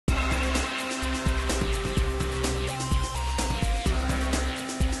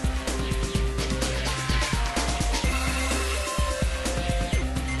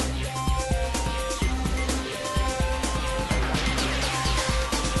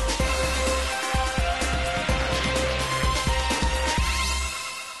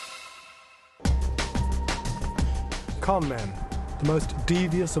Conmen, the most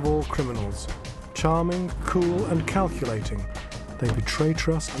devious of all criminals. Charming, cool and calculating, they betray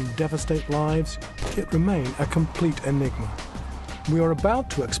trust and devastate lives, yet remain a complete enigma. We are about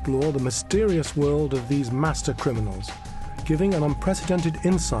to explore the mysterious world of these master criminals, giving an unprecedented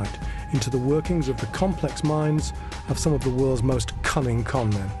insight into the workings of the complex minds of some of the world's most cunning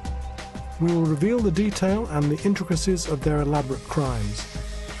conmen. We will reveal the detail and the intricacies of their elaborate crimes,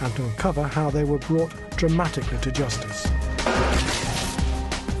 and uncover how they were brought dramatically to justice.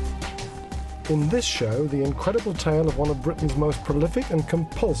 In this show, the incredible tale of one of Britain's most prolific and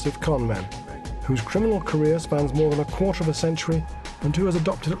compulsive conmen, whose criminal career spans more than a quarter of a century and who has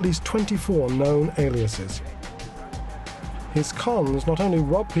adopted at least 24 known aliases. His cons not only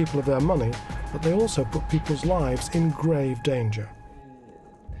rob people of their money, but they also put people's lives in grave danger.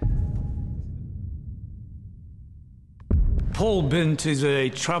 Paul Bint is a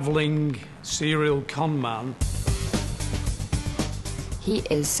travelling serial con man. He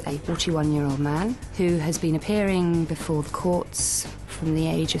is a 41-year-old man who has been appearing before the courts from the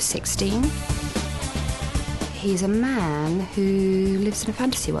age of 16. He's a man who lives in a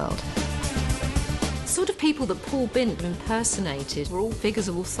fantasy world. The sort of people that Paul Bint impersonated were all figures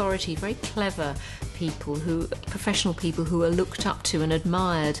of authority, very clever people, professional people who were looked up to and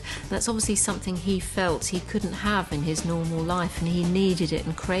admired. That's obviously something he felt he couldn't have in his normal life, and he needed it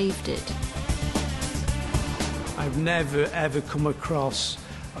and craved it. I've never ever come across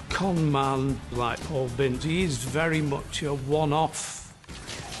a con man like Paul Bint. He is very much a one-off.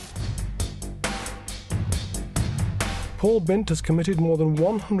 Paul Bint has committed more than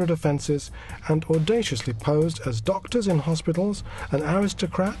 100 offences and audaciously posed as doctors in hospitals, an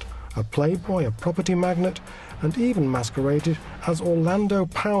aristocrat, a playboy, a property magnate, and even masqueraded as Orlando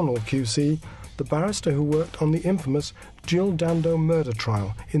Pownall QC, the barrister who worked on the infamous Jill Dando murder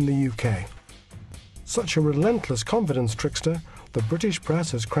trial in the UK. Such a relentless confidence trickster, the British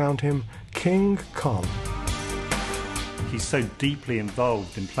press has crowned him King Con. He's so deeply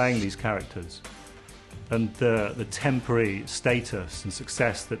involved in playing these characters, and the temporary status and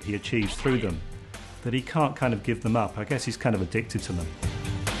success that he achieves through them, that he can't kind of give them up. I guess he's kind of addicted to them.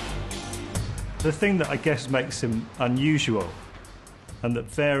 The thing that I guess makes him unusual, and that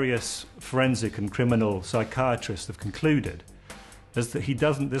various forensic and criminal psychiatrists have concluded, is that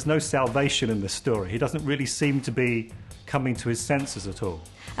there's no salvation in this story. He doesn't really seem to be coming to his senses at all.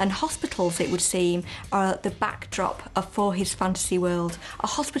 And hospitals, it would seem, are the backdrop for his fantasy world. A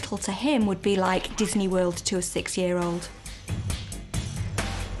hospital to him would be like Disney World to a 6-year-old.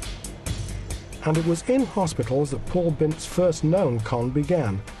 And it was in hospitals that Paul Bint's first known con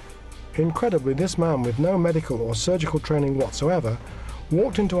began. Incredibly, this man with no medical or surgical training whatsoever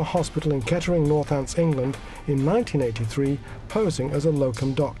walked into a hospital in Kettering, Northants, England in 1983, posing as a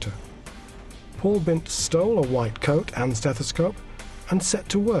locum doctor. Paul Bint stole a white coat and stethoscope and set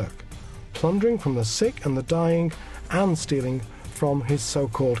to work, plundering from the sick and the dying and stealing from his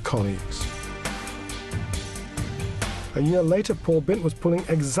so-called colleagues. A year later, Paul Bint was pulling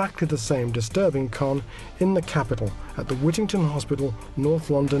exactly the same disturbing con in the capital at the Whittington Hospital, North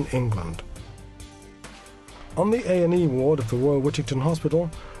London, England. On the A&E ward of the Royal Whittington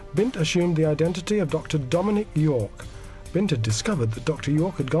Hospital, Bint assumed the identity of Dr. Dominic York. Bint had discovered that Dr.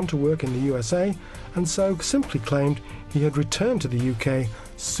 York had gone to work in the USA, and so simply claimed he had returned to the UK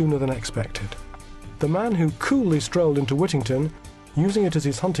sooner than expected. The man who coolly strolled into Whittington, using it as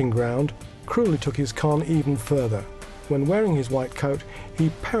his hunting ground, cruelly took his con even further. When wearing his white coat,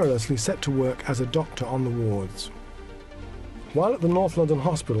 he perilously set to work as a doctor on the wards. While at the North London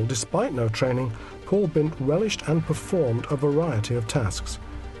Hospital, despite no training, Paul Bint relished and performed a variety of tasks.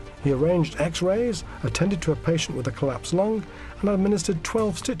 He arranged x-rays, attended to a patient with a collapsed lung, and administered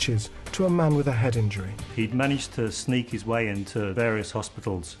 12 stitches to a man with a head injury. He'd managed to sneak his way into various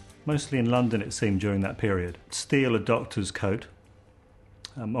hospitals, mostly in London it seemed during that period, steal a doctor's coat,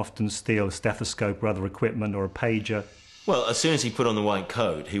 often steal a stethoscope or other equipment or a pager. Well, as soon as he put on the white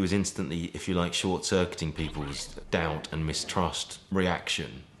coat, he was instantly, if you like, short-circuiting people's doubt and mistrust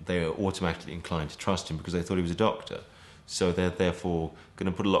reaction. They were automatically inclined to trust him because they thought he was a doctor. So they're therefore going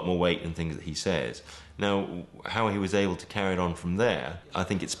to put a lot more weight in things that he says. Now, how he was able to carry it on from there, I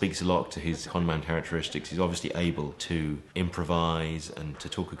think it speaks a lot to his conman characteristics. He's obviously able to improvise and to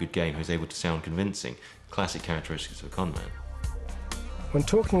talk a good game. He's able to sound convincing. Classic characteristics of a conman. When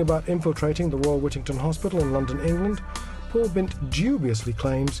talking about infiltrating the Royal Whittington Hospital in London, England, Paul Bint dubiously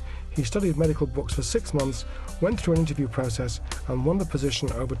claims he studied medical books for 6 months, went through an interview process and won the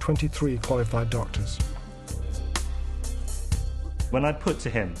position over 23 qualified doctors. When I put to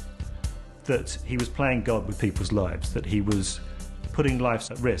him that he was playing God with people's lives, that he was putting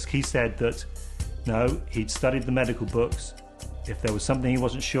lives at risk, he said that No, he'd studied the medical books. If there was something he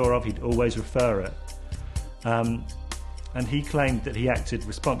wasn't sure of, he'd always refer it. And he claimed that he acted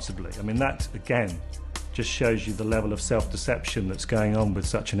responsibly. I mean, that, again, just shows you the level of self-deception that's going on with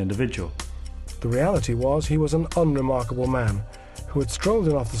such an individual. The reality was he was an unremarkable man who had strolled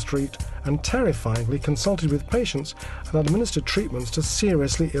in off the street and terrifyingly consulted with patients and administered treatments to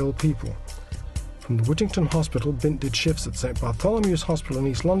seriously ill people. From the Whittington Hospital, Bint did shifts at St Bartholomew's Hospital in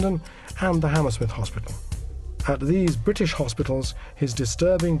East London and the Hammersmith Hospital. At these British hospitals, his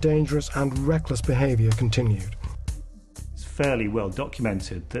disturbing, dangerous and reckless behaviour continued. It's fairly well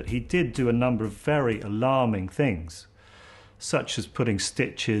documented that he did do a number of very alarming things, such as putting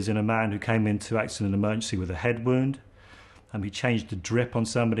stitches in a man who came into accident emergency with a head wound. He changed a drip on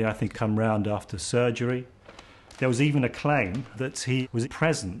somebody, I think, come round after surgery. There was even a claim that he was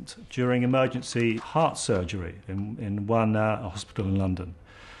present during emergency heart surgery in one hospital in London.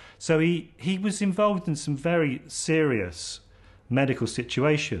 So he was involved in some very serious medical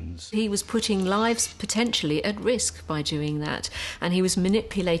situations. He was putting lives potentially at risk by doing that, and he was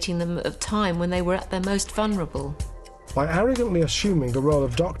manipulating them at a time when they were at their most vulnerable. By arrogantly assuming the role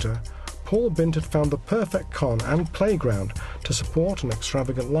of doctor, Paul Bint had found the perfect con and playground to support an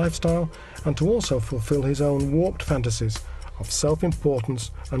extravagant lifestyle and to also fulfil his own warped fantasies of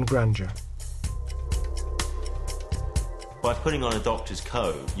self-importance and grandeur. By putting on a doctor's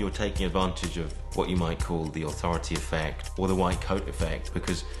coat, you're taking advantage of what you might call the authority effect or the white coat effect,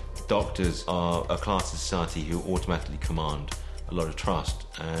 because doctors are a class of society who automatically command a lot of trust,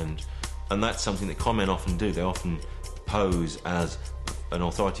 and that's something that conmen often do. They often pose as an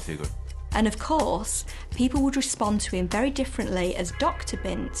authority figure. And of course, people would respond to him very differently as Dr.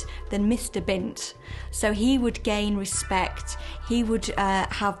 Bint than Mr. Bint. So he would gain respect, he would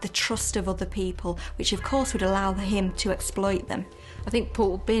have the trust of other people, which of course would allow him to exploit them. I think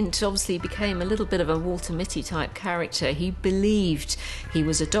Paul Bint obviously became a little bit of a Walter Mitty type character. He believed he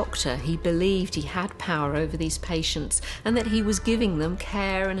was a doctor, he believed he had power over these patients, and that he was giving them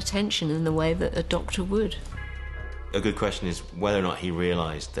care and attention in the way that a doctor would. A good question is whether or not he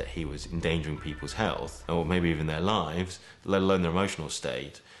realised that he was endangering people's health, or maybe even their lives, let alone their emotional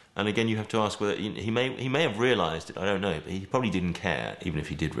state. And again, you have to ask whether he may have realised it, I don't know, but he probably didn't care, even if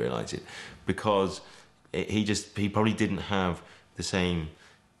he did realise it, because he probably didn't have the same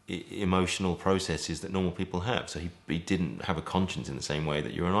emotional processes that normal people have, so he didn't have a conscience in the same way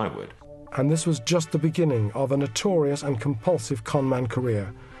that you and I would. And this was just the beginning of a notorious and compulsive conman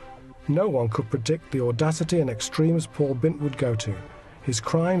career. No one could predict the audacity and extremes Paul Bint would go to, his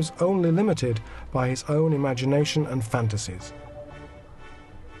crimes only limited by his own imagination and fantasies.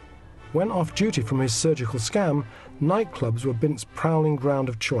 When off duty from his surgical scam, nightclubs were Bint's prowling ground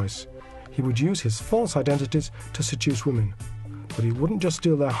of choice. He would use his false identities to seduce women, but he wouldn't just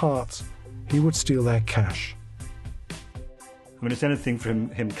steal their hearts, he would steal their cash. I mean, it's anything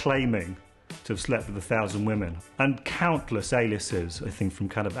from him claiming to have slept with 1,000 women, and countless aliases, I think, from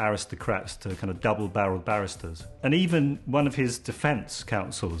kind of aristocrats to kind of double-barrelled barristers. And even one of his defence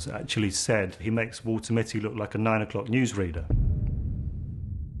counsels actually said he makes Walter Mitty look like a 9 o'clock newsreader.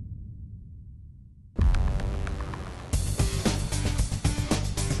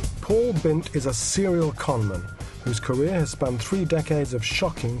 Paul Bint is a serial conman whose career has spanned 3 decades of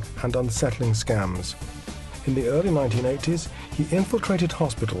shocking and unsettling scams. In the early 1980s, he infiltrated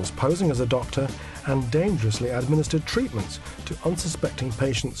hospitals posing as a doctor and dangerously administered treatments to unsuspecting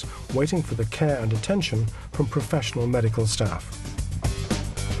patients waiting for the care and attention from professional medical staff.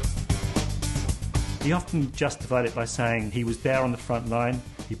 He often justified it by saying he was there on the front line,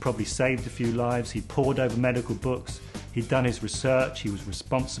 he probably saved a few lives, he pored over medical books, he'd done his research, he was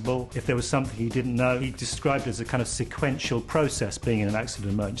responsible. If there was something he didn't know, he described it as a kind of sequential process being in an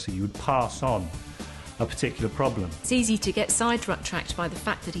accident emergency. You would pass on a particular problem. It's easy to get sidetracked by the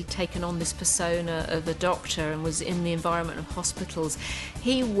fact that he'd taken on this persona of a doctor and was in the environment of hospitals.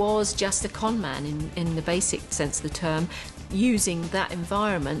 He was just a con man in the basic sense of the term, using that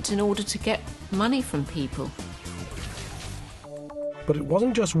environment in order to get money from people. But it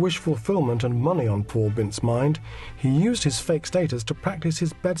wasn't just wish fulfillment and money on Paul Bint's mind. He used his fake status to practice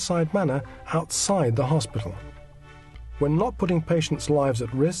his bedside manner outside the hospital. When not putting patients' lives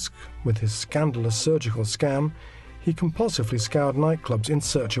at risk with his scandalous surgical scam, he compulsively scoured nightclubs in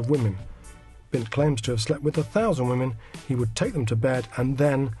search of women. Bint claims to have slept with 1,000 women. He would take them to bed and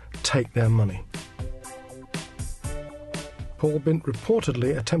then take their money. Paul Bint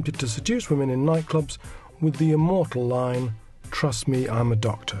reportedly attempted to seduce women in nightclubs with the immortal line, "Trust me, I'm a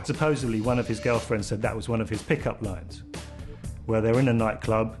doctor." Supposedly one of his girlfriends said that was one of his pickup lines, where they're in a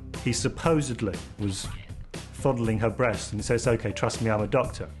nightclub, he supposedly was fondling her breast and says, "Okay, trust me, I'm a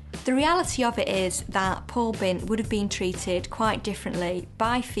doctor." The reality of it is that Paul Bint would have been treated quite differently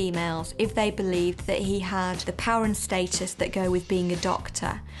by females if they believed that he had the power and status that go with being a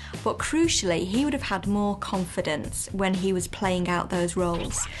doctor. But crucially, he would have had more confidence when he was playing out those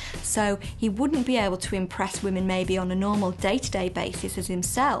roles. So he wouldn't be able to impress women maybe on a normal day-to-day basis as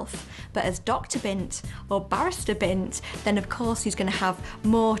himself, but as Dr. Bint or Barrister Bint, then of course he's going to have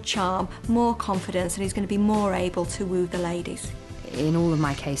more charm, more confidence, and he's going to be more able to woo the ladies. In all of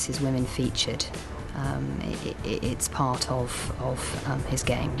my cases, women featured. It's part of his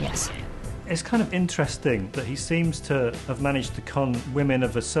game, yes. It's kind of interesting that he seems to have managed to con women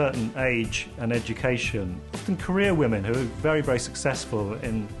of a certain age and education, often career women who are very, very successful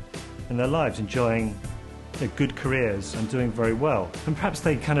in their lives, enjoying good careers and doing very well. And perhaps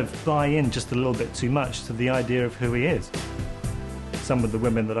they kind of buy in just a little bit too much to the idea of who he is. Some of the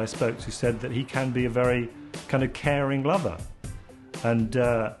women that I spoke to said that he can be a very kind of caring lover. And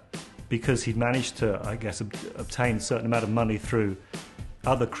because he'd managed to, I guess, obtain a certain amount of money through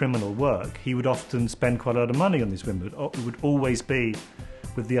other criminal work, he would often spend quite a lot of money on these women. It would always be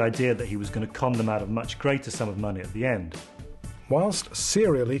with the idea that he was going to con them out of a much greater sum of money at the end. Whilst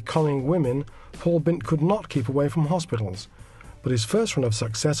serially conning women, Paul Bint could not keep away from hospitals, but his first run of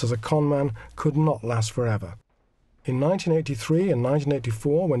success as a conman could not last forever. In 1983 and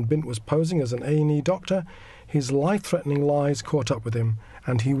 1984, when Bint was posing as an A&E doctor, his life-threatening lies caught up with him,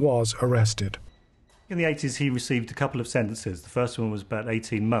 and he was arrested. In the 80s, he received a couple of sentences. The first one was about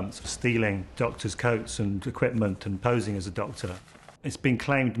 18 months for stealing doctors' coats and equipment and posing as a doctor. It's been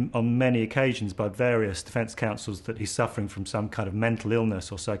claimed on many occasions by various defence counsels that he's suffering from some kind of mental illness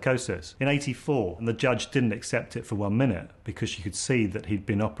or psychosis. In 84, and the judge didn't accept it for 1 minute because she could see that he'd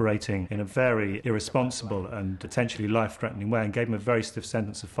been operating in a very irresponsible and potentially life-threatening way, and gave him a very stiff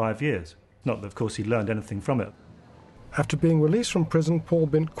sentence of 5 years. Not that, of course, he learned anything from it. After being released from prison, Paul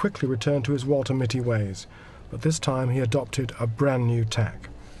Bint quickly returned to his Walter Mitty ways, but this time he adopted a brand new tack.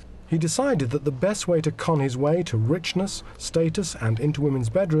 He decided that the best way to con his way to richness, status, and into women's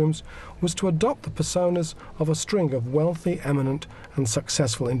bedrooms was to adopt the personas of a string of wealthy, eminent, and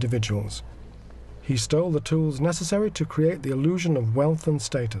successful individuals. He stole the tools necessary to create the illusion of wealth and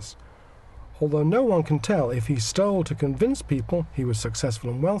status. Although no one can tell if he stole to convince people he was successful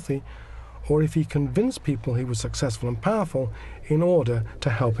and wealthy, or if he convinced people he was successful and powerful in order to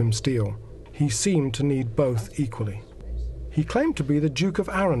help him steal. He seemed to need both equally. He claimed to be the Duke of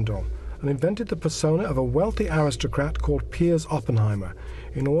Arundel and invented the persona of a wealthy aristocrat called Piers Oppenheimer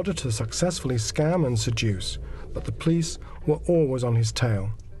in order to successfully scam and seduce, but the police were always on his tail.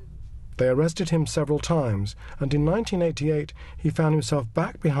 They arrested him several times, and in 1988 he found himself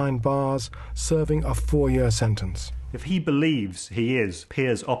back behind bars serving a 4-year sentence. If he believes he is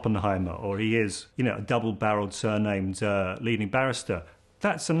Piers Oppenheimer, or he is, a double-barreled surnamed leading barrister,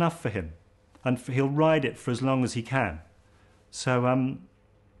 that's enough for him, and he'll ride it for as long as he can. So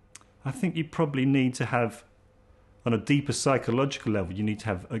I think you probably need to have, on a deeper psychological level, you need to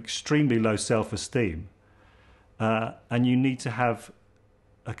have extremely low self-esteem, and you need to have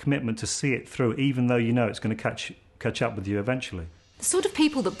a commitment to see it through, even though you know it's going to catch up with you eventually. The sort of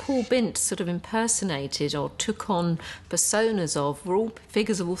people that Paul Bint sort of impersonated or took on personas of were all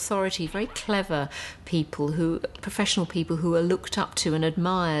figures of authority, very clever people, professional people who were looked up to and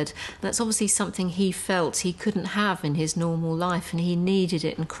admired. That's obviously something he felt he couldn't have in his normal life, and he needed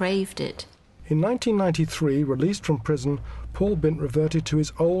it and craved it. In 1993, released from prison, Paul Bint reverted to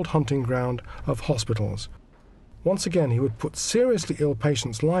his old hunting ground of hospitals. Once again, he would put seriously ill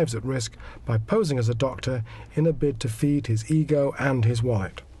patients' lives at risk by posing as a doctor in a bid to feed his ego and his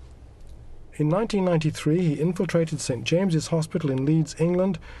wallet. In 1993, he infiltrated St James's Hospital in Leeds,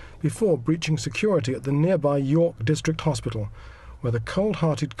 England, before breaching security at the nearby York District Hospital, where the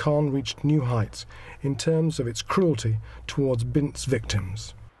cold-hearted con reached new heights in terms of its cruelty towards Bint's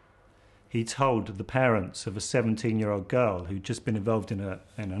victims. He told the parents of a 17-year-old girl who'd just been involved in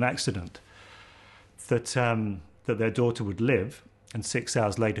an accident that their daughter would live, and 6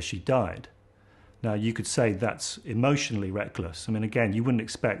 hours later she died. Now, you could say that's emotionally reckless. I mean, again, you wouldn't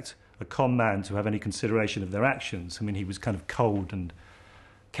expect a con man to have any consideration of their actions. I mean, he was kind of cold and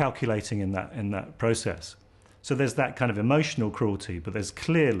calculating in that process. So there's that kind of emotional cruelty, but there's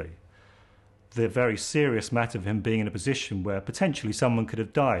clearly the very serious matter of him being in a position where potentially someone could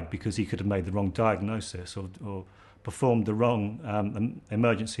have died because he could have made the wrong diagnosis or performed the wrong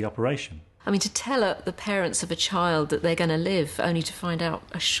emergency operation. I mean, to tell the parents of a child that they're going to live only to find out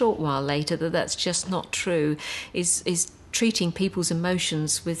a short while later that that's just not true is treating people's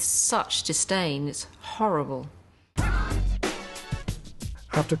emotions with such disdain. It's horrible.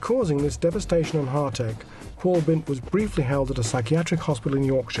 After causing this devastation and heartache, Paul Bint was briefly held at a psychiatric hospital in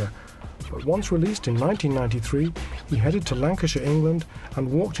Yorkshire, but once released in 1993, he headed to Lancashire, England, and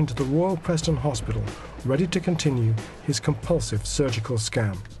walked into the Royal Preston Hospital, ready to continue his compulsive surgical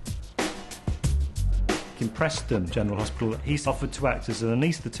scam. In Preston General Hospital, he's offered to act as an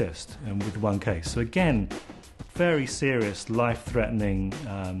anaesthetist with one case. So again, very serious, life-threatening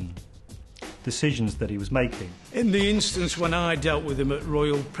decisions that he was making. In the instance when I dealt with him at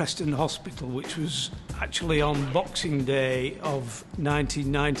Royal Preston Hospital, which was actually on Boxing Day of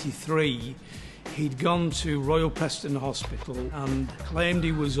 1993, he'd gone to Royal Preston Hospital and claimed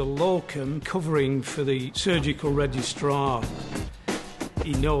he was a locum covering for the surgical registrar.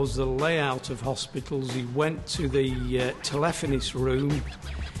 He knows the layout of hospitals. He went to the telephonist room.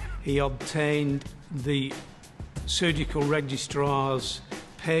 He obtained the surgical registrar's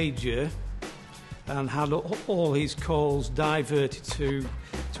pager and had all his calls diverted to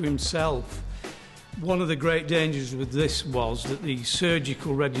himself. One of the great dangers with this was that the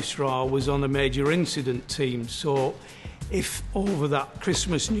surgical registrar was on a major incident team, so if over that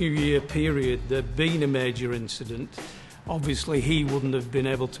Christmas New Year period there'd been a major incident, obviously he wouldn't have been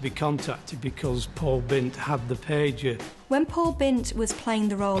able to be contacted because Paul Bint had the pager. When Paul Bint was playing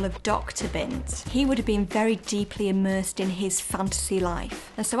the role of Dr. Bint, he would have been very deeply immersed in his fantasy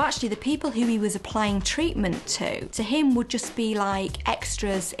life. And so actually the people who he was applying treatment to him would just be like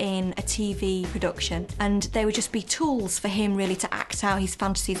extras in a TV production. And they would just be tools for him really to act out his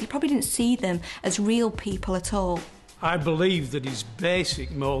fantasies. He probably didn't see them as real people at all. I believe that his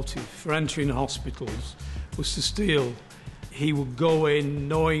basic motive for entering hospitals was to steal. He would go in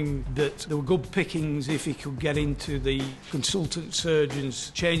knowing that there were good pickings if he could get into the consultant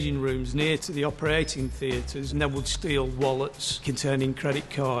surgeons' changing rooms near to the operating theatres, and then would steal wallets containing credit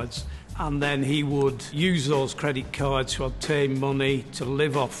cards. And then he would use those credit cards to obtain money to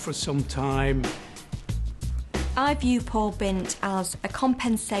live off for some time. I view Paul Bint as a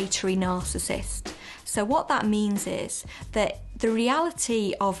compensatory narcissist. So what that means is that the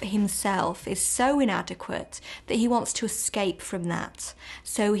reality of himself is so inadequate that he wants to escape from that.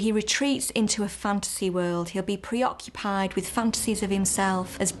 So he retreats into a fantasy world. He'll be preoccupied with fantasies of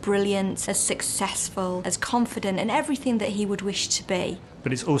himself as brilliant, as successful, as confident, and everything that he would wish to be.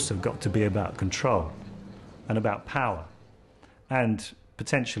 But it's also got to be about control and about power, and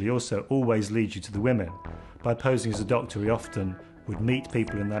potentially also always lead you to the women. By posing as a doctor, he often would meet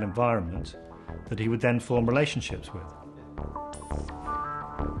people in that environment that he would then form relationships with.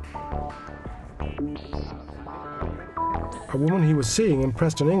 A woman he was seeing in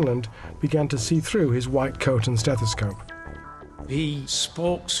Preston, England, began to see through his white coat and stethoscope. He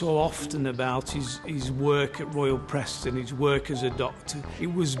spoke so often about his work at Royal Preston, his work as a doctor.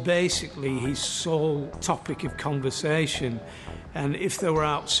 It was basically his sole topic of conversation. And if they were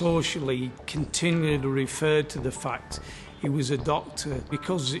out socially, he continually referred to the fact he was a doctor.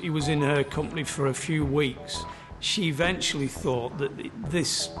 Because he was in her company for a few weeks, she eventually thought that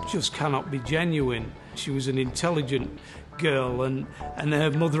this just cannot be genuine. She was an intelligent girl, and her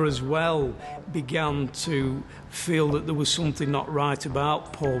mother as well began to feel that there was something not right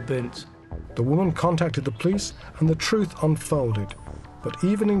about Paul Bint. The woman contacted the police and the truth unfolded. But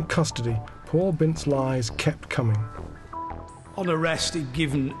even in custody, Paul Bint's lies kept coming. On arrest, he'd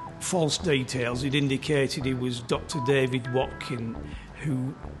given false details. He'd indicated he was Dr. David Watkin,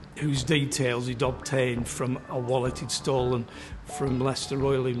 whose details he'd obtained from a wallet he'd stolen from Leicester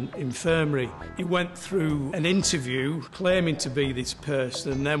Royal Infirmary. He went through an interview claiming to be this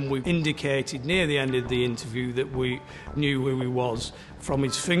person, and then we indicated near the end of the interview that we knew who he was from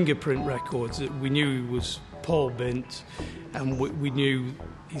his fingerprint records, that we knew he was Paul Bint, and we knew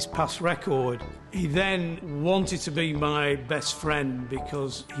his past record. He then wanted to be my best friend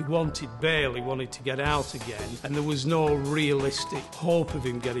because he wanted bail, he wanted to get out again, and there was no realistic hope of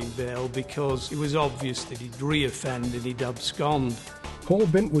him getting bail because it was obvious that he'd re-offend and he'd abscond. Paul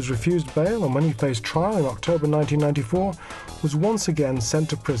Bint was refused bail, and when he faced trial in October 1994, was once again sent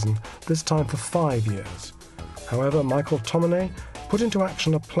to prison, this time for 5 years. However, Michael Tominey put into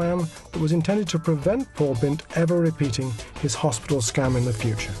action a plan that was intended to prevent Paul Bint ever repeating his hospital scam in the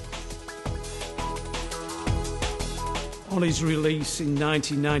future. On his release in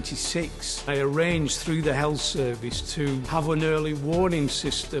 1996, I arranged through the health service to have an early warning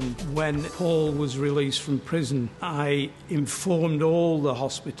system when Paul was released from prison. I informed all the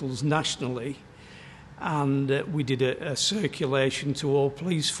hospitals nationally, and we did a circulation to all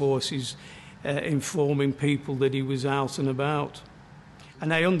police forces informing people that he was out and about.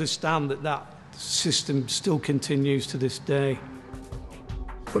 And I understand that system still continues to this day.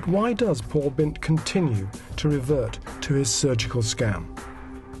 But why does Paul Bint continue to revert to his surgical scam?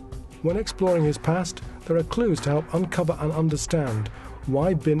 When exploring his past, there are clues to help uncover and understand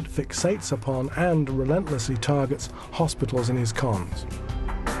why Bint fixates upon and relentlessly targets hospitals in his cons.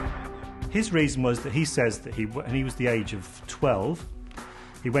 His reason was that he says that when he was the age of 12,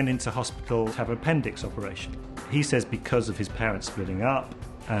 he went into hospital to have an appendix operation. He says because of his parents splitting up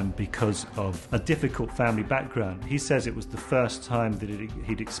and because of a difficult family background, he says it was the first time that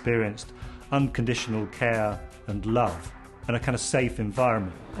he'd experienced unconditional care and love and a kind of safe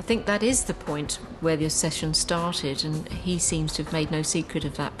environment. I think that is the point where the obsession started, and he seems to have made no secret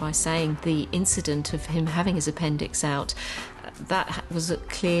of that by saying the incident of him having his appendix out, that was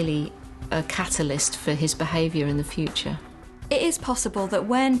clearly a catalyst for his behaviour in the future. It is possible that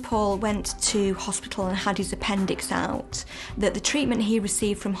when Paul went to hospital and had his appendix out, that the treatment he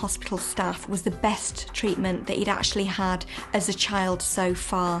received from hospital staff was the best treatment that he'd actually had as a child so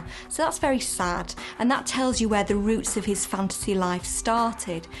far. So that's very sad, and that tells you where the roots of his fantasy life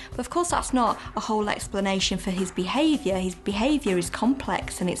started. But of course that's not a whole explanation for his behaviour. His behaviour is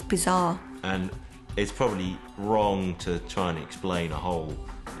complex and it's bizarre. And it's probably wrong to try and explain a whole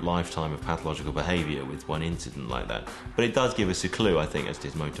lifetime of pathological behaviour with one incident like that. But it does give us a clue, I think, as to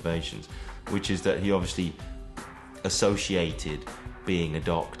his motivations, which is that he obviously associated being a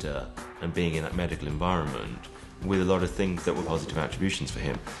doctor and being in that medical environment with a lot of things that were positive attributions for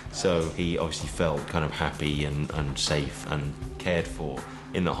him. So he obviously felt kind of happy and safe and cared for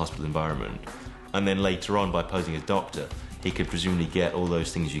in that hospital environment. And then later on, by posing as doctor, he could presumably get all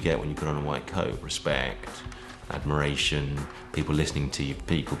those things you get when you put on a white coat: respect, admiration, people listening to you,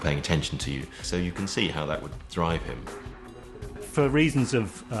 people paying attention to you. So you can see how that would drive him. For reasons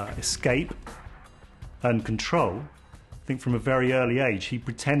of escape and control, I think from a very early age he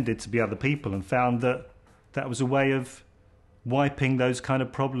pretended to be other people and found that that was a way of wiping those kind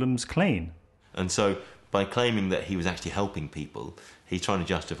of problems clean. And so by claiming that he was actually helping people, he's trying to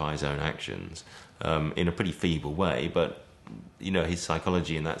justify his own actions in a pretty feeble way, but you know, his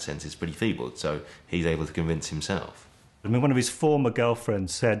psychology in that sense is pretty feeble, so he's able to convince himself. I mean, one of his former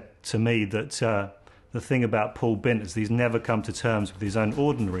girlfriends said to me that the thing about Paul Bint is that he's never come to terms with his own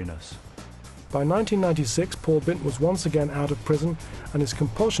ordinariness. By 1996, Paul Bint was once again out of prison, and his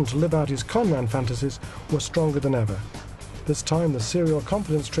compulsion to live out his conman fantasies was stronger than ever. This time, the serial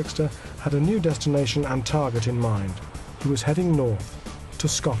confidence trickster had a new destination and target in mind. He was heading north, to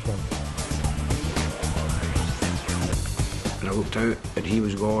Scotland. And I looked out and he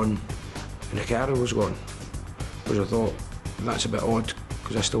was gone and the car was gone. Because I thought, that's a bit odd,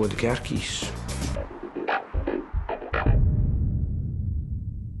 because I still had the car keys.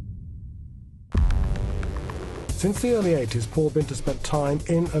 Since the early 80s, Paul Bint has spent time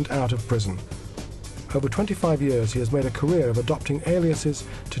in and out of prison. Over 25 years, he has made a career of adopting aliases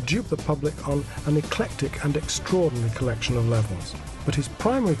to dupe the public on an eclectic and extraordinary collection of levels. But his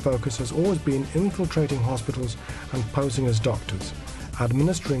primary focus has always been infiltrating hospitals and posing as doctors,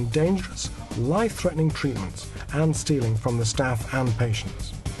 administering dangerous, life-threatening treatments and stealing from the staff and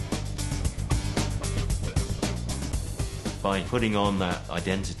patients. By putting on that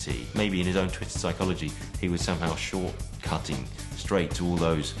identity, maybe in his own twisted psychology, he was somehow short-cutting straight to all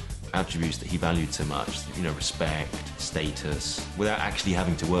those attributes that he valued so much, you know, respect, status, without actually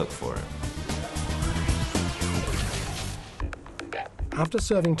having to work for it. After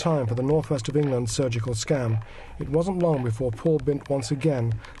serving time for the northwest of England surgical scam, it wasn't long before Paul Bint once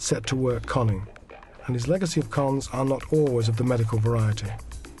again set to work conning. And his legacy of cons are not always of the medical variety.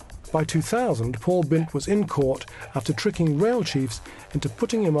 By 2000, Paul Bint was in court after tricking rail chiefs into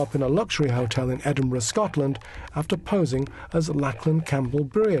putting him up in a luxury hotel in Edinburgh, Scotland, after posing as Lachlan Campbell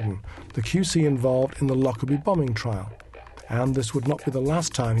Brereton, the QC involved in the Lockerbie bombing trial. And this would not be the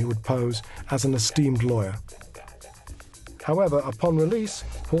last time he would pose as an esteemed lawyer. However, upon release,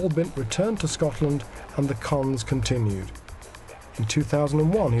 Paul Bint returned to Scotland and the cons continued. In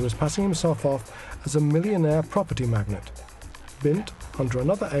 2001, he was passing himself off as a millionaire property magnate. Bint, under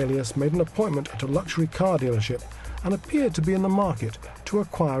another alias, made an appointment at a luxury car dealership and appeared to be in the market to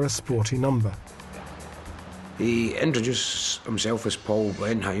acquire a sporty number. He introduced himself as Paul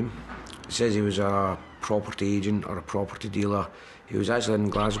Blenheim. He says he was a property agent or a property dealer. He was actually in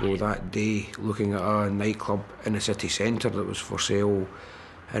Glasgow that day looking at a nightclub in the city centre that was for sale,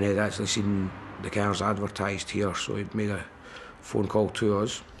 and he'd actually seen the cars advertised here, so he'd made a phone call to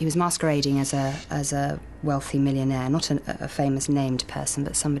us. He was masquerading as a wealthy millionaire, not a famous named person,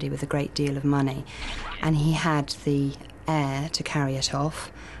 but somebody with a great deal of money. And he had the air to carry it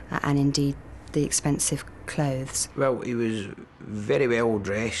off, and indeed the expensive clothes. Well, he was very well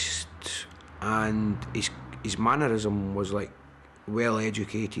dressed, and his mannerism was like well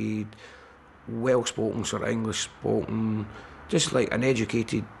educated, well spoken, sort of English spoken, just like an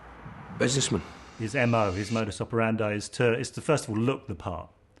educated businessman. His MO, his modus operandi, is to first of all look the part.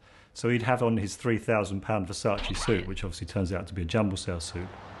 So he'd have on his £3,000 Versace suit, which obviously turns out to be a jumble sale suit.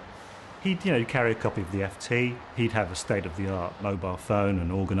 He'd carry a copy of the FT. He'd have a state-of-the-art mobile phone, an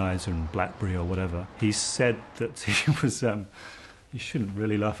organiser, and BlackBerry or whatever. He said that he was... you shouldn't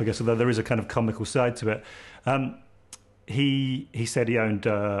really laugh, I guess, although there is a kind of comical side to it. He said he owned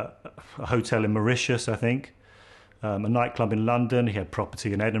a hotel in Mauritius, I think, a nightclub in London. He had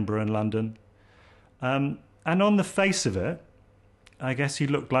property in Edinburgh and London. And on the face of it, I guess he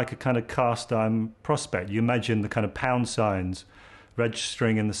looked like a kind of cast-iron prospect. You imagine the kind of pound signs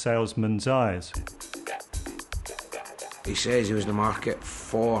registering in the salesman's eyes. He says he was in the market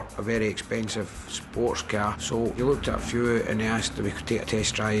for a very expensive sports car, so he looked at a few and he asked if we could take a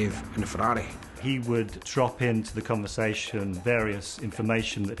test drive in a Ferrari. He would drop into the conversation various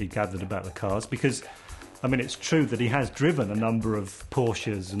information that he gathered about the cars, because, I mean, it's true that he has driven a number of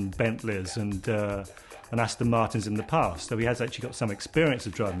Porsches and Bentleys and Aston Martins in the past, so he has actually got some experience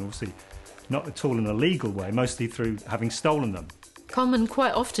of driving, obviously not at all in a legal way, mostly through having stolen them. Conmen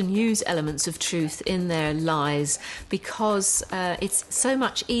quite often use elements of truth in their lies because it's so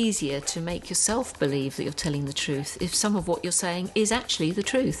much easier to make yourself believe that you're telling the truth if some of what you're saying is actually the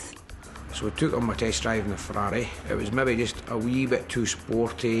truth. So we took him a test drive in the Ferrari. It was maybe just a wee bit too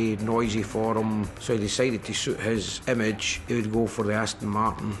sporty, noisy for him, so he decided to suit his image. He would go for the Aston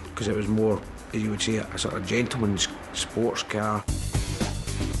Martin because it was more, as you would say, a sort of gentleman's sports car.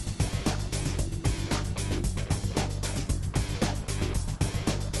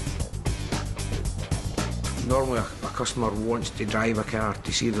 Normally a customer wants to drive a car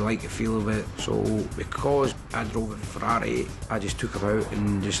to see the like and feel of it, so because I drove a Ferrari, I just took him out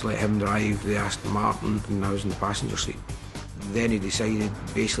and just let him drive the Aston Martin and I was in the passenger seat. Then he decided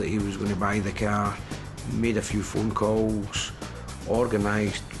basically he was going to buy the car, made a few phone calls,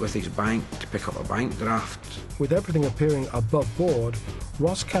 organised with his bank to pick up a bank draft. With everything appearing above board,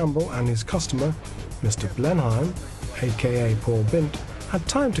 Ross Campbell and his customer, Mr. Blenheim, aka Paul Bint, had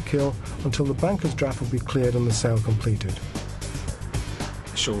time to kill until the banker's draft would be cleared and the sale completed.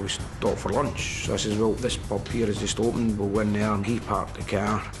 So we stopped for lunch. So I says, well, this pub here is just opened, we'll go in there. And he parked the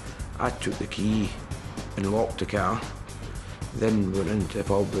car. I took the key and locked the car. Then we went into the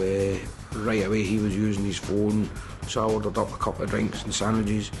pub. Right away he was using his phone, so I ordered up a couple of drinks and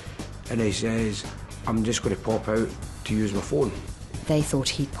sandwiches, and he says, I'm just going to pop out to use my phone. They thought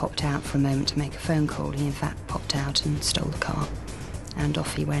he'd popped out for a moment to make a phone call. He in fact popped out and stole the car. And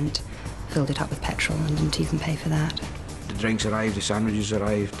off he went, filled it up with petrol and didn't even pay for that. The drinks arrived, the sandwiches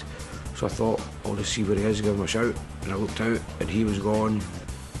arrived, so I thought, I'll just see where he is, give him a shout. And I looked out and he was gone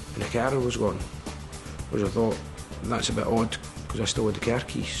and the car was gone. Which I thought, that's a bit odd because I still had the car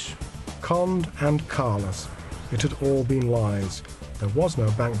keys. Conned and carless. It had all been lies. There was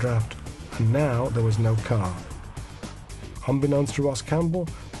no bank draft and now there was no car. Unbeknownst to Ross Campbell,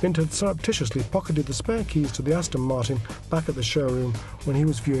 Bint had surreptitiously pocketed the spare keys to the Aston Martin back at the showroom when he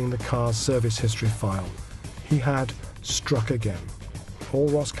was viewing the car's service history file. He had struck again. All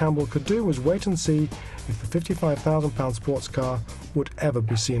Ross Campbell could do was wait and see if the £55,000 sports car would ever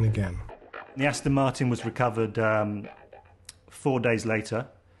be seen again. The Aston Martin was recovered 4 days later.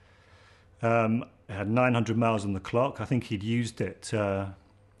 It had 900 miles on the clock. I think he'd used it to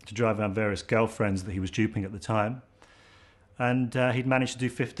drive around various girlfriends that he was duping at the time. And he'd managed to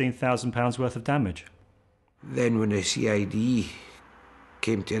do £15,000 worth of damage. Then when the CID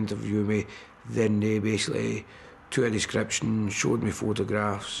came to interview me, then they basically took a description, showed me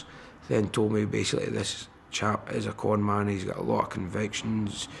photographs, then told me basically this chap is a con man, he's got a lot of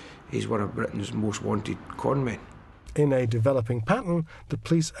convictions, he's one of Britain's most wanted con men. In a developing pattern, the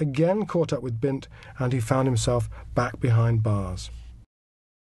police again caught up with Bint and he found himself back behind bars.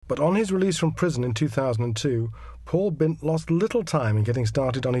 But on his release from prison in 2002, Paul Bint lost little time in getting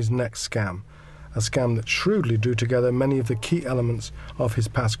started on his next scam, a scam that shrewdly drew together many of the key elements of his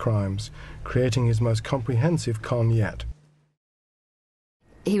past crimes, creating his most comprehensive con yet.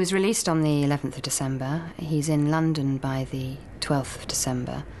 He was released on the 11th of December. He's in London by the 12th of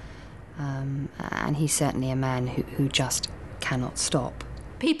December. And he's certainly a man who just cannot stop.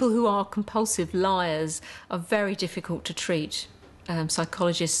 People who are compulsive liars are very difficult to treat.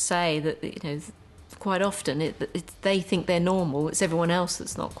 Psychologists say that, quite often they think they're normal. It's everyone else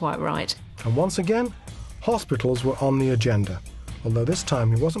that's not quite right. And once again, hospitals were on the agenda. Although this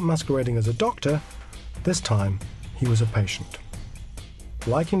time he wasn't masquerading as a doctor, this time he was a patient.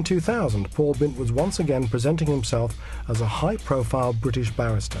 Like in 2000, Paul Bint was once again presenting himself as a high-profile British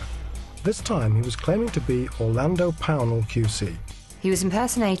barrister. This time he was claiming to be Orlando Pownall QC. He was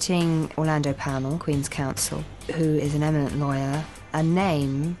impersonating Orlando Pownall, Queen's Counsel, who is an eminent lawyer a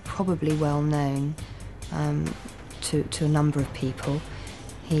name probably well known to a number of people.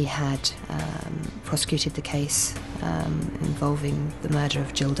 He had prosecuted the case involving the murder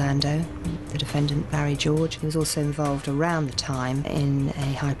of Jill Dando, the defendant Barry George. He was also involved around the time in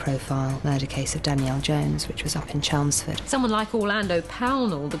a high-profile murder case of Danielle Jones, which was up in Chelmsford. Someone like Orlando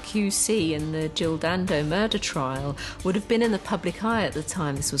Pownall, the QC in the Jill Dando murder trial, would have been in the public eye at the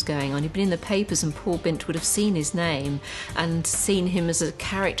time this was going on. He'd been in the papers, and Paul Bint would have seen his name and seen him as a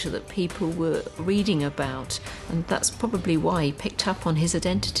character that people were reading about, and that's probably why he picked up on his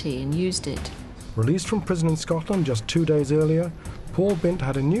identity and used it. Released from prison in Scotland just 2 days earlier, Paul Bint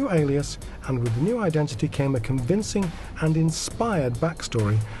had a new alias, and with the new identity came a convincing and inspired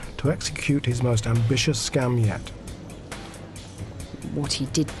backstory to execute his most ambitious scam yet. What he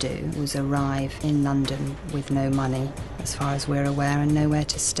did do was arrive in London with no money, as far as we're aware, and nowhere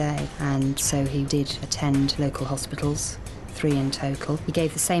to stay. And so he did attend local hospitals, 3 in total. He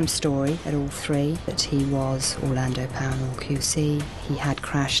gave the same story at all 3, that he was Orlando Pownall QC. He had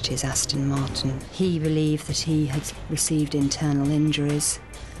crashed his Aston Martin. He believed that he had received internal injuries.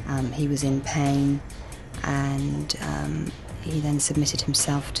 He was in pain, and he then submitted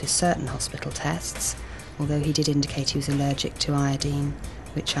himself to certain hospital tests, although he did indicate he was allergic to iodine,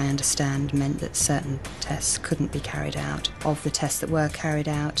 which I understand meant that certain tests couldn't be carried out. Of the tests that were carried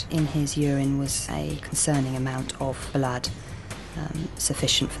out, in his urine was a concerning amount of blood,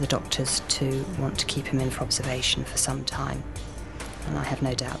 sufficient for the doctors to want to keep him in for observation for some time. And I have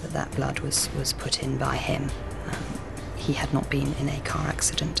no doubt that that blood was put in by him. He had not been in a car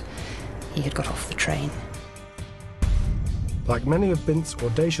accident. He had got off the train. Like many of Bint's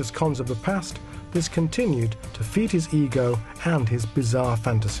audacious cons of the past, this continued to feed his ego and his bizarre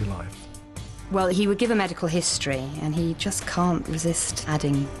fantasy life. Well, he would give a medical history, and he just can't resist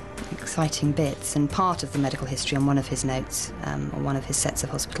adding exciting bits. And part of the medical history on one of his notes, or one of his sets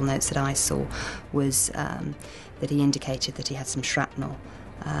of hospital notes that I saw, was that he indicated that he had some shrapnel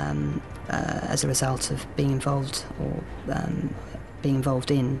as a result of being involved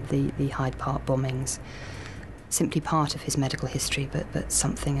in the Hyde Park bombings. Simply part of his medical history, but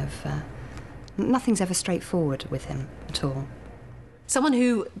something of... nothing's ever straightforward with him at all. Someone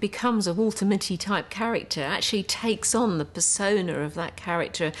who becomes a Walter Mitty-type character actually takes on the persona of that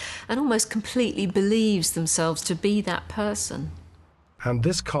character and almost completely believes themselves to be that person. And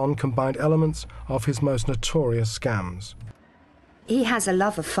this con combined elements of his most notorious scams. He has a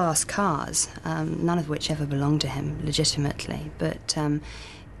love of fast cars, none of which ever belonged to him legitimately, but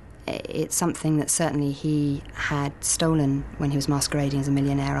it's something that certainly he had stolen when he was masquerading as a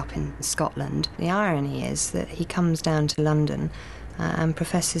millionaire up in Scotland. The irony is that he comes down to London and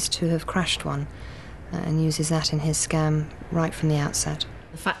professes to have crashed one and uses that in his scam right from the outset.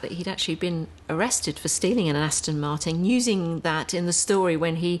 The fact that he'd actually been arrested for stealing an Aston Martin, using that in the story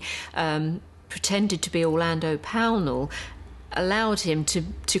when he pretended to be Orlando Pownall, allowed him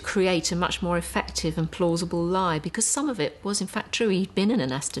to create a much more effective and plausible lie, because some of it was in fact true. He'd been in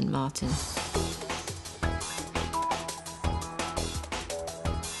an Aston Martin.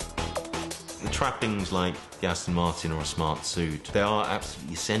 The trappings like the Aston Martin or a smart suit, they are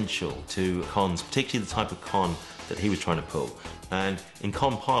absolutely essential to cons, particularly the type of con that he was trying to pull. And in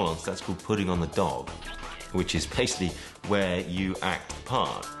con parlance, that's called putting on the dog, which is basically where you act the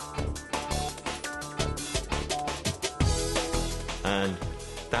part. And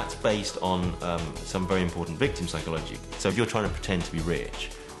that's based on some very important victim psychology. So if you're trying to pretend to be rich,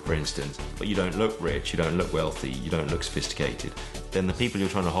 for instance, but you don't look rich, you don't look wealthy, you don't look sophisticated, then the people you're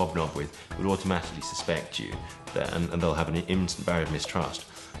trying to hobnob with will automatically suspect you, and they'll have an instant barrier of mistrust.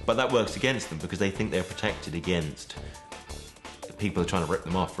 But that works against them because they think they're protected against people who are trying to rip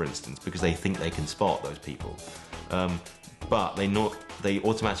them off, for instance, because they think they can spot those people. But they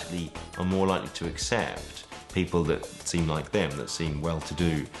automatically are more likely to accept people that seem like them, that seem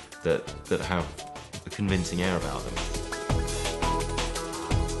well-to-do, that have a convincing air about them.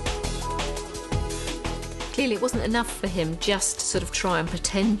 Clearly it wasn't enough for him just to sort of try and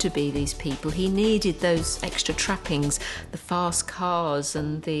pretend to be these people. He needed those extra trappings, the fast cars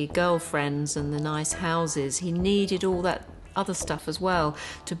and the girlfriends and the nice houses. He needed all that other stuff as well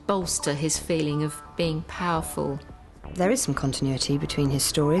to bolster his feeling of being powerful. There is some continuity between his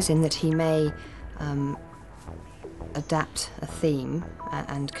stories in that he may adapt a theme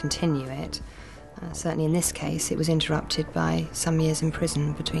and continue it. Certainly in this case, it was interrupted by some years in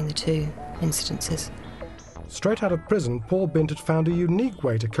prison between the two incidences. Straight out of prison, Paul Bint had found a unique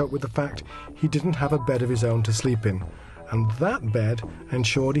way to cope with the fact he didn't have a bed of his own to sleep in, and that bed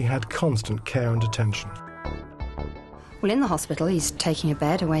ensured he had constant care and attention. Well, in the hospital, he's taking a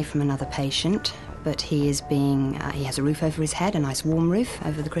bed away from another patient, but he has a roof over his head, a nice warm roof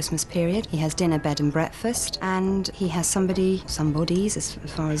over the Christmas period. He has dinner, bed and breakfast, and he has some bodies, as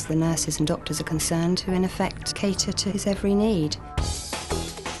far as the nurses and doctors are concerned, who in effect cater to his every need.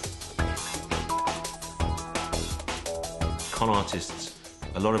 Con artists,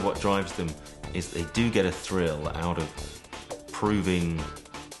 a lot of what drives them is they do get a thrill out of proving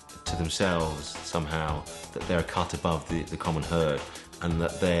to themselves somehow that they're a cut above the common herd, and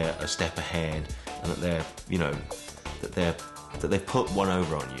that they're a step ahead, and that they're, you know, that they've put one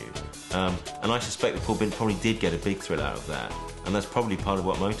over on you. And I suspect that Paul Bint probably did get a big thrill out of that, and that's probably part of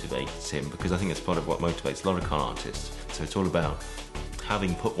what motivates him, because I think it's part of what motivates a lot of con artists. So it's all about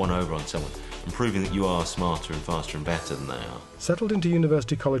having put one over on someone and proving that you are smarter and faster and better than they are. Settled into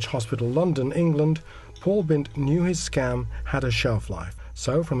University College Hospital, London, England, Paul Bint knew his scam had a shelf life.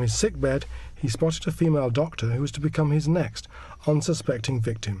 So, from his sick bed, he spotted a female doctor who was to become his next unsuspecting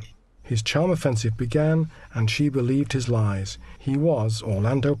victim. His charm offensive began, and she believed his lies. He was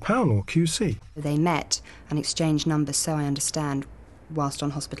Orlando Pownall, QC. They met and exchanged numbers, so I understand, whilst on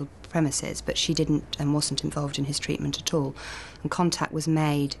hospital premises, but she didn't and wasn't involved in his treatment at all. And contact was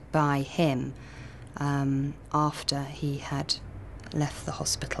made by him after he had left the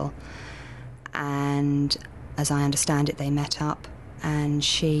hospital. And as I understand it, they met up, and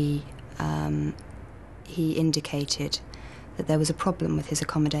he indicated that there was a problem with his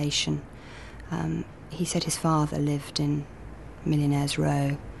accommodation. He said his father lived in Millionaire's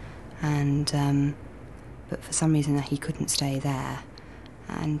Row, and but for some reason he couldn't stay there,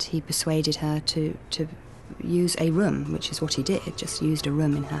 and he persuaded her to use a room, which is what he did, just used a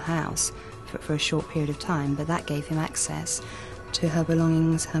room in her house for a short period of time, but that gave him access to her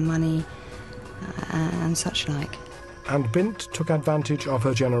belongings, her money, and such like. And Bint took advantage of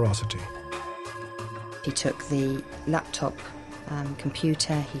her generosity. He took the laptop,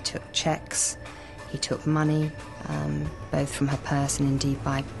 computer, he took cheques, he took money, both from her purse and indeed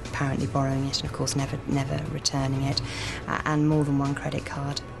by apparently borrowing it and of course never returning it, and more than one credit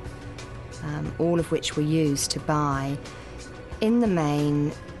card, all of which were used to buy, in the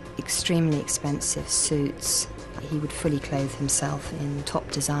main, extremely expensive suits. He would fully clothe himself in top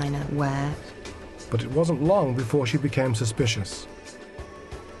designer wear. But it wasn't long before she became suspicious.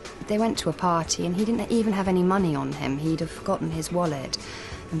 They went to a party and he didn't even have any money on him. He'd have forgotten his wallet,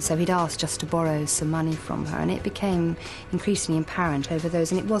 and so he'd asked just to borrow some money from her, and it became increasingly apparent over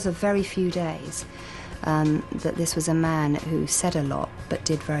those, and it was a very few days, that this was a man who said a lot but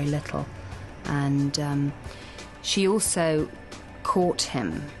did very little. And she also caught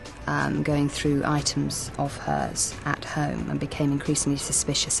him going through items of hers at home and became increasingly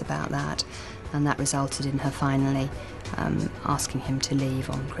suspicious about that, and that resulted in her finally asking him to leave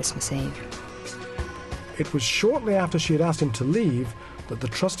on Christmas Eve. It was shortly after she had asked him to leave that the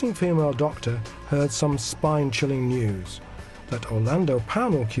trusting female doctor heard some spine-chilling news, that Orlando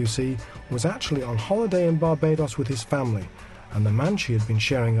Pownall, QC, was actually on holiday in Barbados with his family, and the man she had been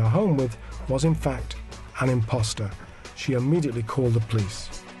sharing her home with was in fact an impostor. She immediately called the police.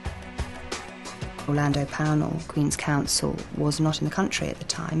 Orlando Pownall, Queen's Counsel, was not in the country at the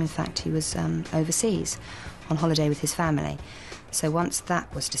time. In fact, he was overseas on holiday with his family. So once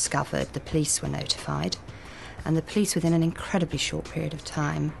that was discovered, the police were notified, and the police, within an incredibly short period of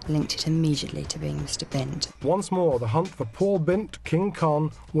time, linked it immediately to being Mr. Bint. Once more, the hunt for Paul Bint, King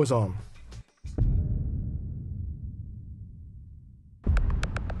Con, was on.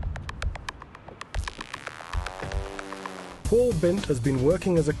 Paul Bint has been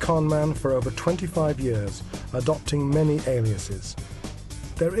working as a con man for over 25 years, adopting many aliases.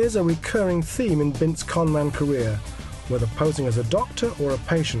 There is a recurring theme in Bint's con man career. Whether posing as a doctor or a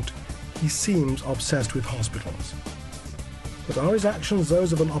patient, he seems obsessed with hospitals. But are his actions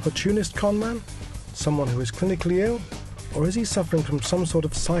those of an opportunist con man, someone who is clinically ill, or is he suffering from some sort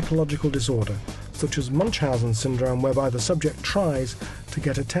of psychological disorder, such as Munchausen syndrome, whereby the subject tries to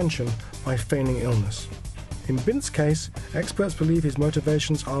get attention by feigning illness? In Bint's case, experts believe his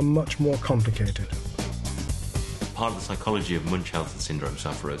motivations are much more complicated. Part of the psychology of Munchausen syndrome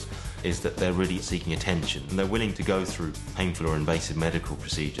sufferers is that they're really seeking attention, and they're willing to go through painful or invasive medical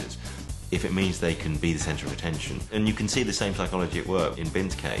procedures if it means they can be the centre of attention. And you can see the same psychology at work in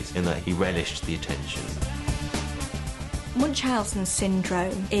Bint's case, in that he relished the attention. Munchausen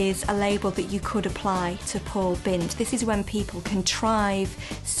syndrome is a label that you could apply to Paul Bint. This is when people contrive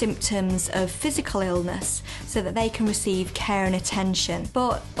symptoms of physical illness so that they can receive care and attention.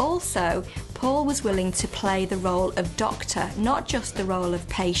 But also, Paul was willing to play the role of doctor, not just the role of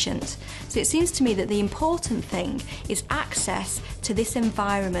patient. So it seems to me that the important thing is access to this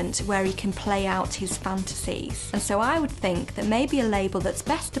environment where he can play out his fantasies. And so I would think that maybe a label that's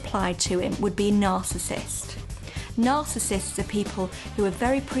best applied to him would be narcissist. Narcissists are people who are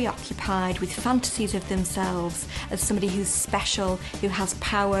very preoccupied with fantasies of themselves as somebody who's special, who has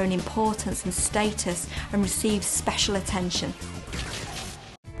power and importance and status and receives special attention.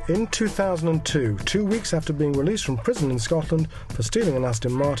 In 2002, 2 weeks after being released from prison in Scotland for stealing an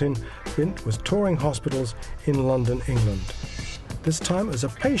Aston Martin, Bint was touring hospitals in London, England. This time as a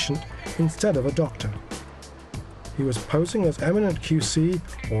patient instead of a doctor. He was posing as eminent QC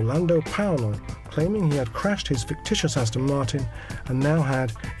Orlando Pownall, claiming he had crashed his fictitious Aston Martin and now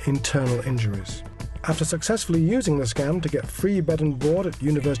had internal injuries. After successfully using the scam to get free bed and board at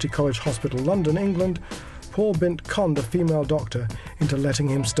University College Hospital, London, England, Paul Bint conned a female doctor into letting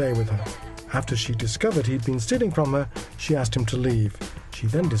him stay with her. After she discovered he'd been stealing from her, she asked him to leave. She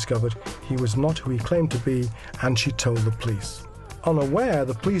then discovered he was not who he claimed to be, and she told the police. Unaware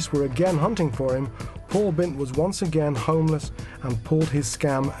the police were again hunting for him, Paul Bint was once again homeless and pulled his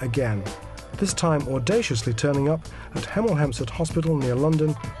scam again, this time audaciously turning up at Hemel Hempstead Hospital near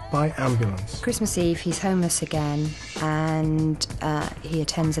London by ambulance. Christmas Eve, he's homeless again, and he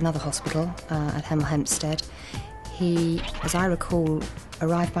attends another hospital at Hemel Hempstead. He, as I recall,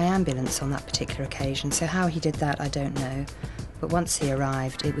 arrived by ambulance on that particular occasion, so how he did that I don't know. But once he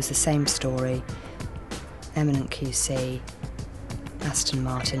arrived, it was the same story. Eminent QC, Aston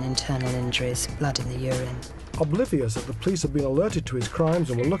Martin, internal injuries, blood in the urine. Oblivious that the police had been alerted to his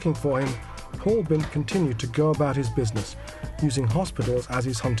crimes and were looking for him, Paul Bint continued to go about his business, using hospitals as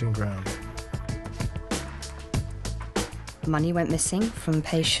his hunting ground. Money went missing from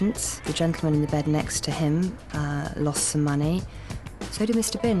patients. The gentleman in the bed next to him lost some money. So did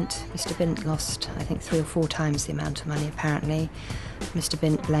Mr. Bint. Mr. Bint lost, I think, 3 or 4 times the amount of money, apparently. Mr.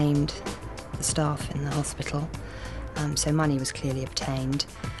 Bint blamed the staff in the hospital, so money was clearly obtained.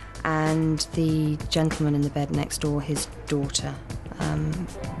 And the gentleman in the bed next door, his daughter,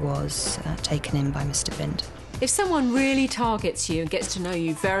 was taken in by Mr. Bint. If someone really targets you and gets to know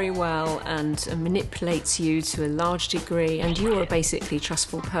you very well and manipulates you to a large degree, and you're a basically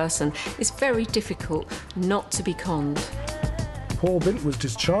trustful person, it's very difficult not to be conned. Paul Bint was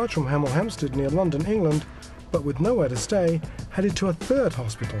discharged from Hemel Hempstead near London, England, but with nowhere to stay, headed to a third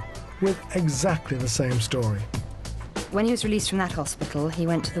hospital with exactly the same story. When he was released from that hospital, he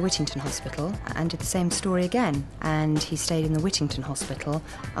went to the Whittington Hospital and did the same story again. And he stayed in the Whittington Hospital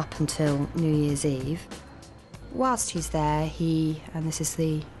up until New Year's Eve. Whilst he's there, and this is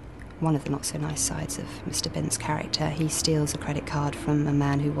one of the not-so-nice sides of Mr. Bint's character, he steals a credit card from a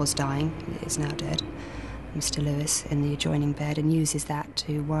man who was dying, who is now dead, Mr. Lewis, in the adjoining bed, and uses that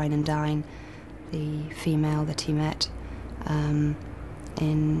to wine and dine the female that he met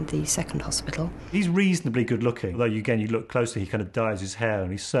in the second hospital. He's reasonably good looking, although again you look closely, he kind of dyes his hair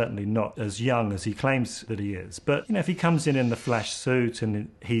and he's certainly not as young as he claims that he is. But if he comes in the flash suit and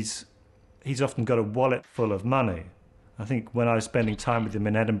he's often got a wallet full of money. I think when I was spending time with him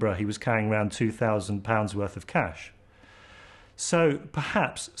in Edinburgh, he was carrying around £2,000 worth of cash. So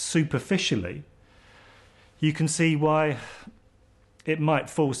perhaps superficially you can see why it might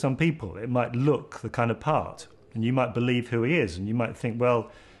fool some people. It might look the kind of part. And you might believe who he is, and you might think,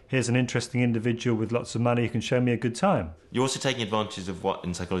 well, here's an interesting individual with lots of money who can show me a good time. You're also taking advantage of what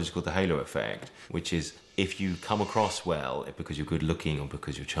in psychology is called the halo effect, which is if you come across well because you're good looking or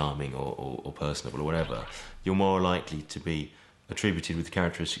because you're charming or personable or whatever, you're more likely to be attributed with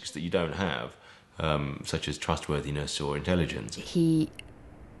characteristics that you don't have, such as trustworthiness or intelligence. He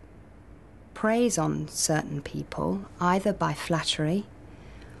preys on certain people, either by flattery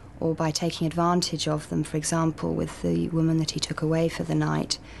or by taking advantage of them. For example, with the woman that he took away for the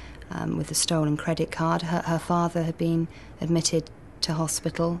night with the stolen credit card, her father had been admitted to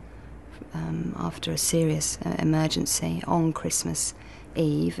hospital after a serious emergency on Christmas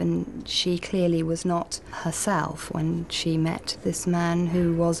Eve, and she clearly was not herself when she met this man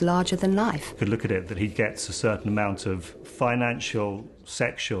who was larger than life. You could look at it that he gets a certain amount of financial,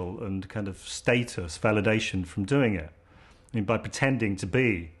 sexual and kind of status validation from doing it. I mean, by pretending to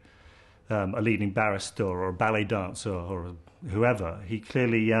be a leading barrister or a ballet dancer or whoever, he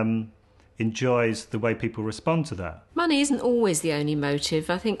clearly enjoys the way people respond to that. Money isn't always the only motive.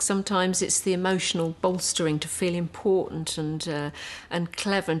 I think sometimes it's the emotional bolstering to feel important and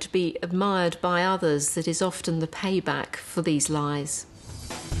clever and to be admired by others that is often the payback for these lies.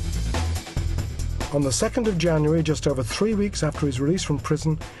 On the 2nd of January, just over 3 weeks after his release from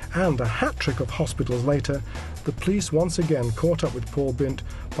prison and a hat-trick of hospitals later, the police once again caught up with Paul Bint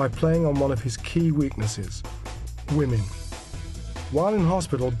by playing on one of his key weaknesses: women. While in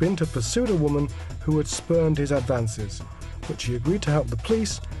hospital, Bint had pursued a woman who had spurned his advances, but she agreed to help the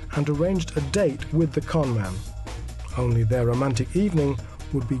police and arranged a date with the conman. Only their romantic evening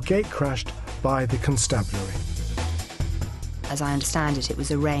would be gate-crashed by the constabulary. As I understand it, it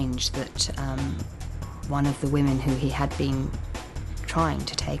was arranged that one of the women who he had been trying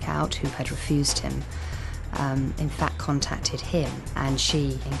to take out, who had refused him, in fact contacted him, and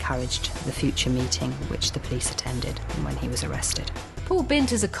she encouraged the future meeting which the police attended when he was arrested. Paul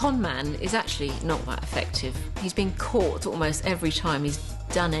Bint as a conman is actually not that effective. He's been caught almost every time he's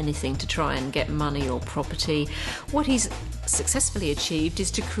done anything to try and get money or property. What he's successfully achieved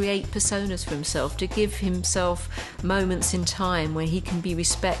is to create personas for himself, to give himself moments in time where he can be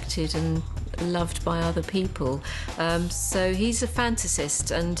respected and loved by other people. So he's a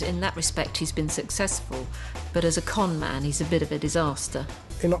fantasist, and in that respect he's been successful. But as a conman, he's a bit of a disaster.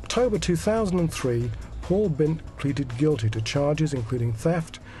 In October 2003, Paul Bint pleaded guilty to charges including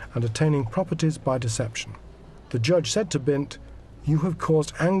theft and attaining properties by deception. The judge said to Bint, "You have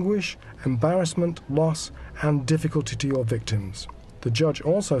caused anguish, embarrassment, loss, and difficulty to your victims." The judge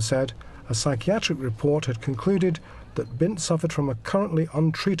also said a psychiatric report had concluded that Bint suffered from a currently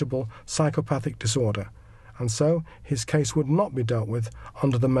untreatable psychopathic disorder, and so his case would not be dealt with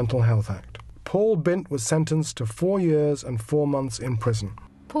under the Mental Health Act. Paul Bint was sentenced to 4 years and 4 months in prison.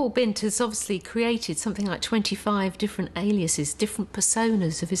 Paul Bint has obviously created something like 25 different aliases, different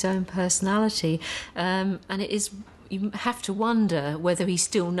personas of his own personality, and it is... You have to wonder whether he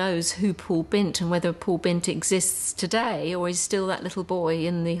still knows who Paul Bint and whether Paul Bint exists today, or is still that little boy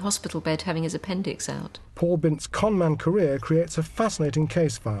in the hospital bed having his appendix out. Paul Bint's conman career creates a fascinating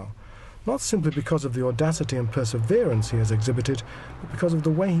case file, not simply because of the audacity and perseverance he has exhibited, but because of the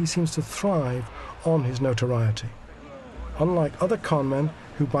way he seems to thrive on his notoriety. Unlike other conmen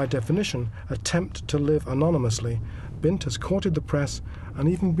who by definition attempt to live anonymously, Bint has courted the press and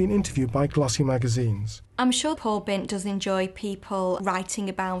even been interviewed by glossy magazines. I'm sure Paul Bint does enjoy people writing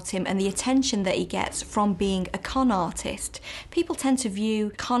about him and the attention that he gets from being a con artist. People tend to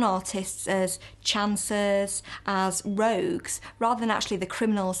view con artists as chancers, as rogues, rather than actually the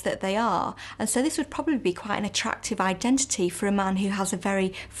criminals that they are. And so this would probably be quite an attractive identity for a man who has a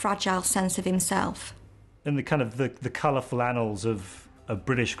very fragile sense of himself. In the kind of the colourful annals of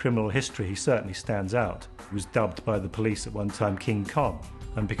British criminal history, he certainly stands out. He was dubbed by the police at one time King Con,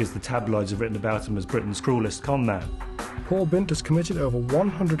 and because the tabloids have written about him as Britain's cruelest con man. Paul Bint has committed over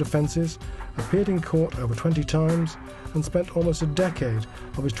 100 offences, appeared in court over 20 times, and spent almost a decade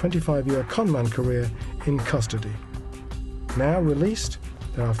of his 25-year conman career in custody. Now released,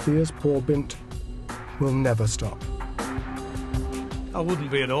 there are fears Paul Bint will never stop. I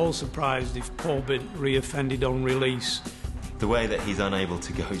wouldn't be at all surprised if Paul Bint re-offended on release. The way that he's unable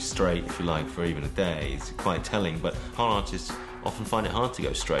to go straight, if you like, for even a day is quite telling, but con artists often find it hard to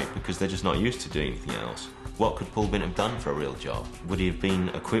go straight because they're just not used to doing anything else. What could Paul Bint have done for a real job? Would he have been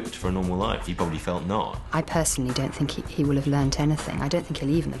equipped for a normal life? He probably felt not. I personally don't think he will have learnt anything. I don't think he'll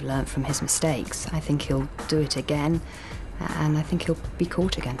even have learnt from his mistakes. I think he'll do it again, and I think he'll be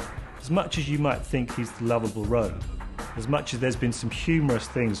caught again. As much as you might think he's the lovable rogue, as much as there's been some humorous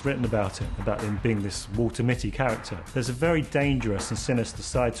things written about him being this Walter Mitty character, there's a very dangerous and sinister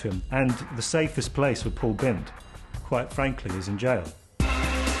side to him, and the safest place for Paul Bint, quite frankly, is in jail.